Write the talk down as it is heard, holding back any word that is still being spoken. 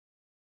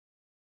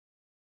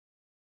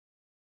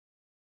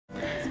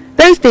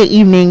Thursday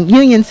evening,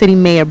 Union City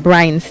Mayor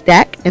Brian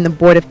Stack and the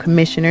Board of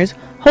Commissioners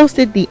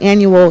hosted the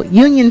annual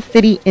Union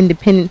City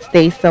Independence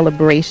Day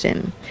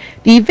celebration.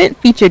 The event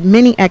featured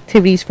many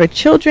activities for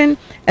children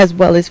as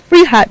well as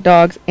free hot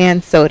dogs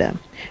and soda.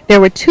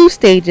 There were 2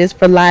 stages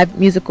for live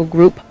musical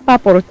group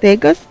Papa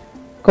Ortega's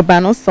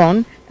Cubano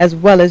Son as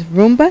well as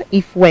Rumba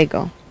y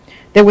Fuego.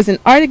 There was an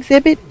art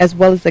exhibit as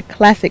well as a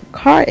classic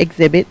car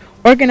exhibit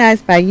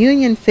organized by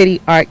Union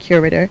City art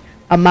curator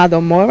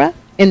Amado Mora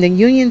and the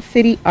Union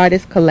City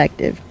Artist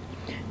Collective.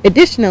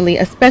 Additionally,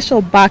 a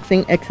special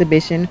boxing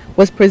exhibition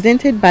was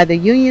presented by the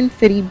Union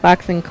City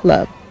Boxing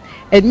Club.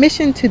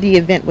 Admission to the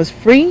event was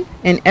free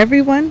and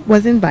everyone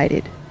was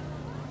invited.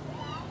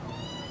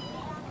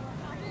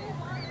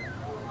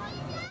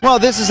 Well,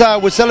 this is,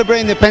 we're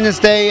celebrating Independence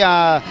Day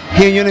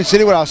here in Union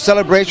City with our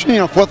celebration,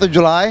 4th of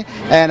July.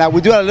 And we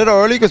do it a little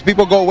early because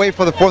people go away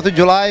for the 4th of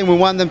July and we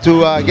want them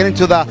to get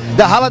into the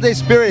holiday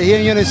spirit here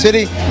in Union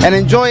City and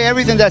enjoy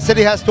everything that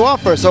city has to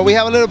offer. So we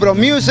have a little bit of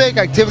music,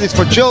 activities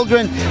for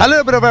children, a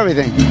little bit of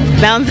everything.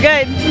 Sounds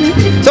good.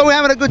 So we're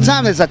having a good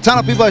time. There's a ton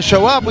of people that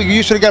show up. We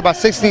usually get about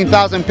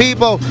 16,000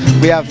 people.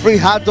 We have free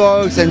hot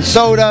dogs and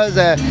sodas.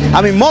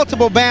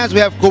 Multiple bands. We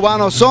have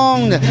Cubano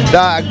Son,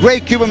 the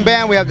great Cuban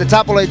band. We have the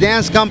Tapole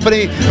Dance Company.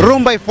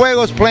 Rumba y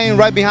Fuego is playing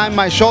right behind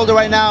my shoulder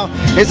right now.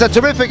 It's a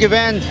terrific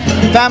event,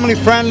 family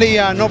friendly,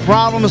 no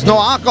problems,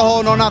 no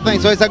alcohol, no nothing.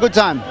 So it's a good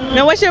time.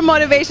 Now, what's your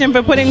motivation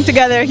for putting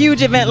together a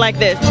huge event like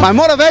this? My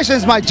motivation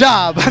is my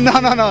job. No.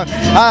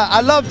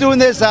 I love doing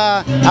this.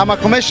 I'm a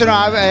commissioner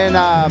and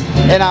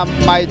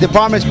my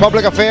department is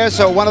public affairs.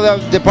 So one of the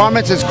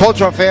departments is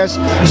cultural affairs.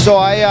 So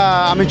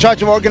I'm in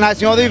charge of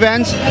organizing all the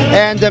events,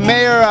 and the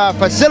mayor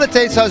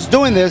facilitates us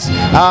doing this.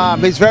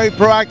 He's very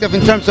proactive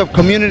in terms of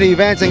community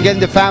events and getting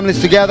the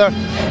families together.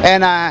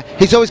 And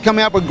he's always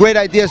coming up with great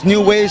ideas,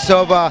 new ways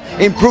of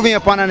improving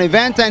upon an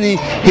event, and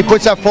he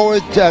puts that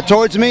forward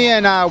towards me,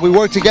 and we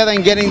work together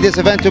in getting this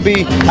event to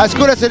be as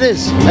good as it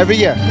is every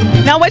year.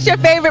 Now, what's your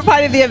favorite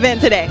part of the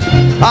event today?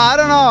 I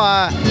don't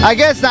know. I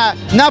guess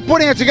not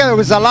putting it together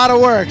was a lot of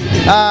work.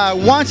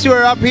 Once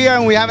you're up here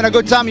and we're having a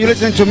good time, you're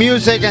listening to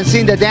music and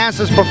seeing the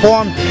dancers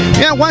perform.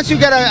 Once you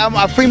get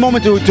a free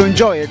moment to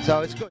enjoy it,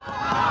 so it's good.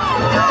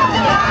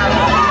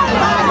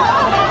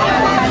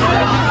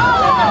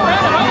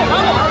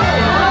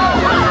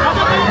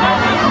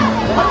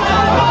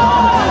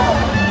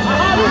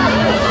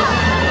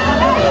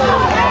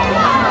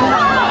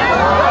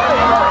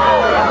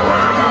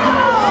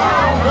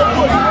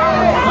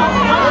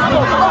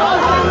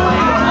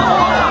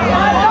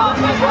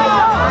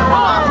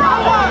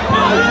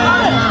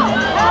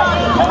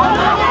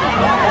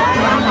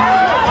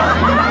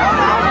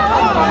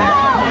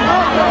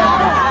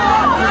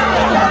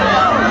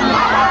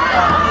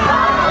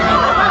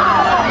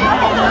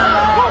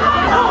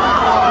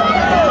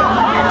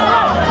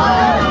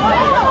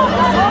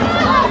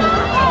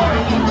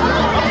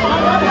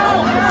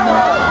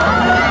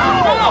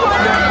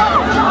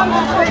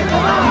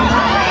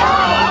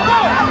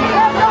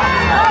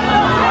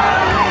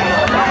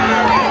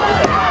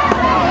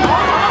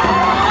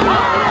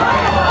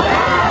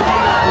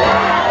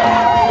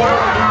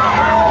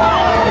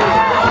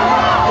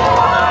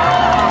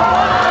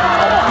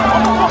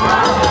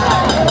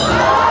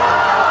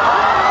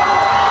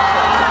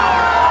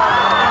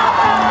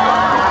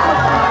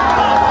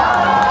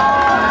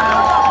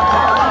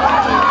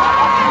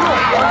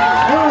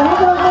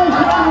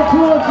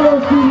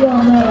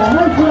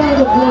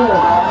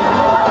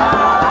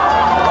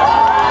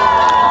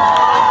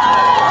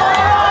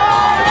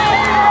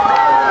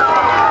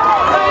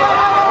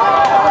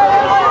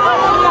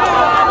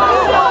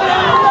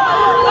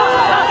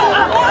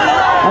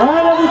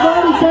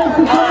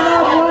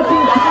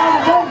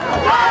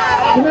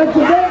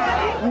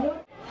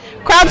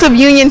 Crowds of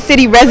Union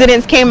City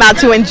residents came out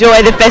to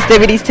enjoy the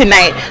festivities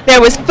tonight.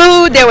 There was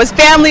food, there was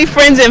family,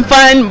 friends, and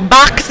fun,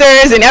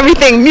 boxers, and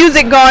everything,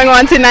 music going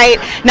on tonight.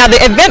 Now,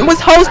 the event was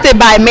hosted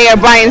by Mayor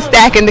Brian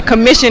Stack and the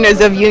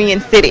commissioners of Union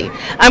City.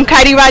 I'm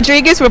Katie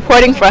Rodriguez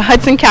reporting for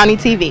Hudson County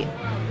TV.